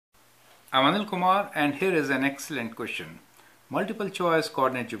I'm Anil Kumar, and here is an excellent question. Multiple choice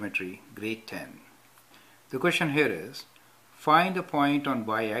coordinate geometry, grade 10. The question here is, find a point on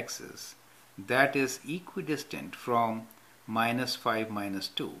y-axis that is equidistant from minus 5, minus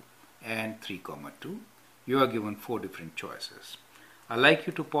 2 and 3, 2. You are given 4 different choices. I'd like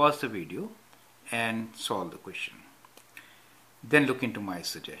you to pause the video and solve the question. Then look into my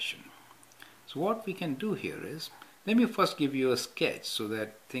suggestion. So what we can do here is, let me first give you a sketch so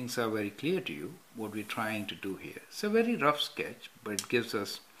that things are very clear to you what we're trying to do here. It's a very rough sketch, but it gives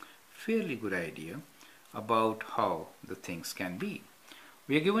us fairly good idea about how the things can be.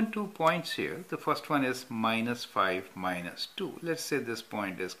 We are given 2 points here. The first one is minus 5, minus 2. Let's say this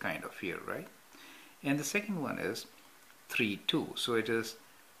point is kind of here, right? And the second one is 3, 2. So it is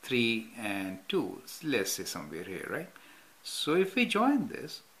 3 and 2. Let's say somewhere here, right? So if we join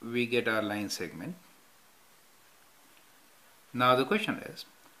this, we get our line segment. Now the question is,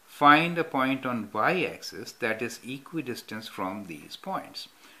 find a point on y-axis that is equidistant from these points.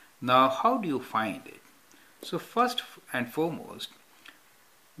 Now how do you find it? So first and foremost,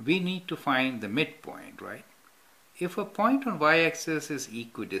 we need to find the midpoint, right? If a point on y-axis is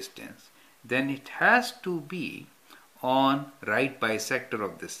equidistant, then it has to be on right bisector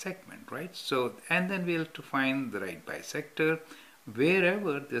of this segment, right? So, and then we'll have to find the right bisector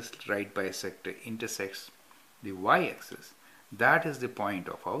wherever this right bisector intersects the y-axis. That is the point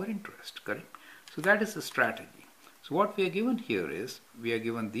of our interest, correct? So that is the strategy. So what we are given here is, we are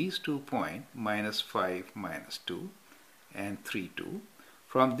given these 2 points, minus 5, minus 2 and 3, 2.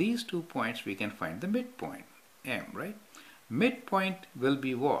 From these 2 points we can find the midpoint, M, right? Midpoint will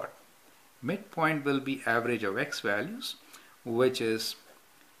be what? Midpoint will be average of x values, which is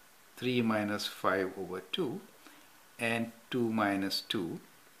 3 minus 5 over 2 and 2 minus 2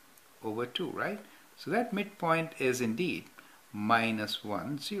 over 2, right? So that midpoint is indeed minus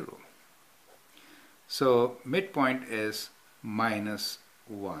 1, 0. So midpoint is minus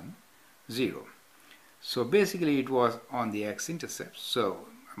 1, 0. So basically it was on the x-intercept. So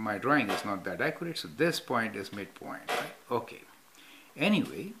my drawing is not that accurate. So this point is midpoint, right? Okay.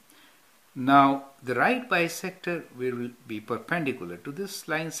 Anyway, now the right bisector will be perpendicular to this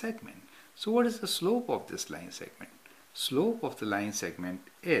line segment. So what is the slope of this line segment? Slope of the line segment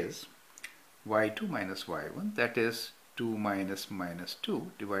is y2 minus y1, that is 2 minus minus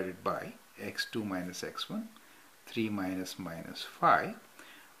 2 divided by x2 minus x1, 3 minus minus 5,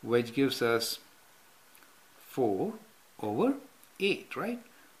 which gives us 4 over 8, right?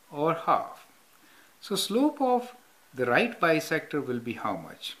 Or half. So slope of the right bisector will be how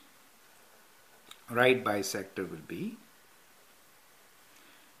much? Right bisector will be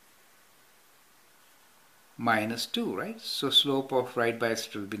minus 2, right? So slope of right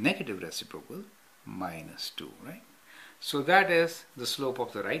bisector will be negative reciprocal, minus 2, right? So that is the slope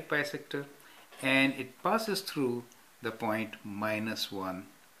of the right bisector, and it passes through the point minus 1,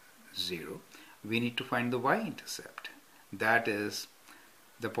 0. We need to find the y-intercept. That is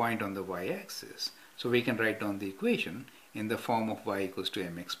the point on the y-axis. So we can write down the equation in the form of y equals to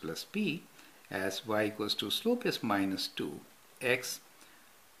mx plus b, as y equals to slope is minus 2, x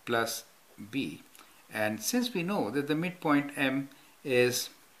plus b. And since we know that the midpoint m is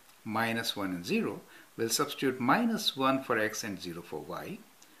minus 1 and 0, we'll substitute minus 1 for x and 0 for y.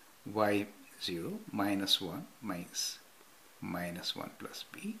 Y 0 minus 1 minus minus 1 plus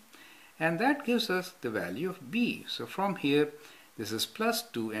b. And that gives us the value of b. So from here, this is plus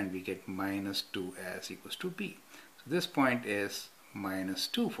 2 and we get minus 2 as equals to b. So this point is minus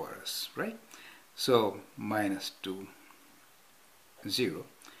 2 for us, right? So minus 2, 0,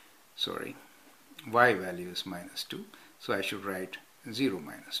 sorry, y value is minus 2. So I should write 0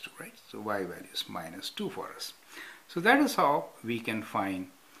 minus 2, right? So y value is minus 2 for us. So that is how we can find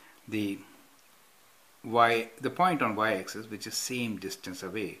the point on y-axis, which is same distance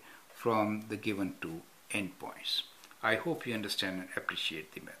away from the given 2 endpoints. I hope you understand and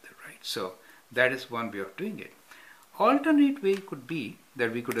appreciate the method, right? So that is one way of doing it. Alternate way could be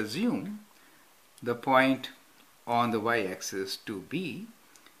that we could assume the point on the y-axis to be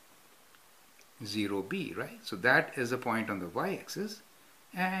 0b, right? So that is a point on the y-axis,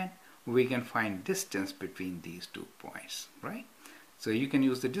 and we can find distance between these 2 points, right? So you can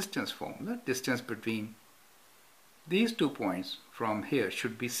use the distance formula. Distance between these 2 points from here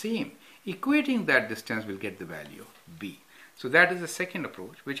should be same. Equating that distance will get the value of b. So that is the second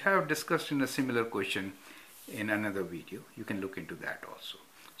approach, which I have discussed in a similar question in another video. You can look into that also.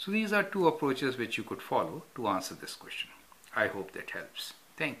 So these are 2 approaches which you could follow to answer this question. I hope that helps.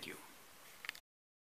 Thank you.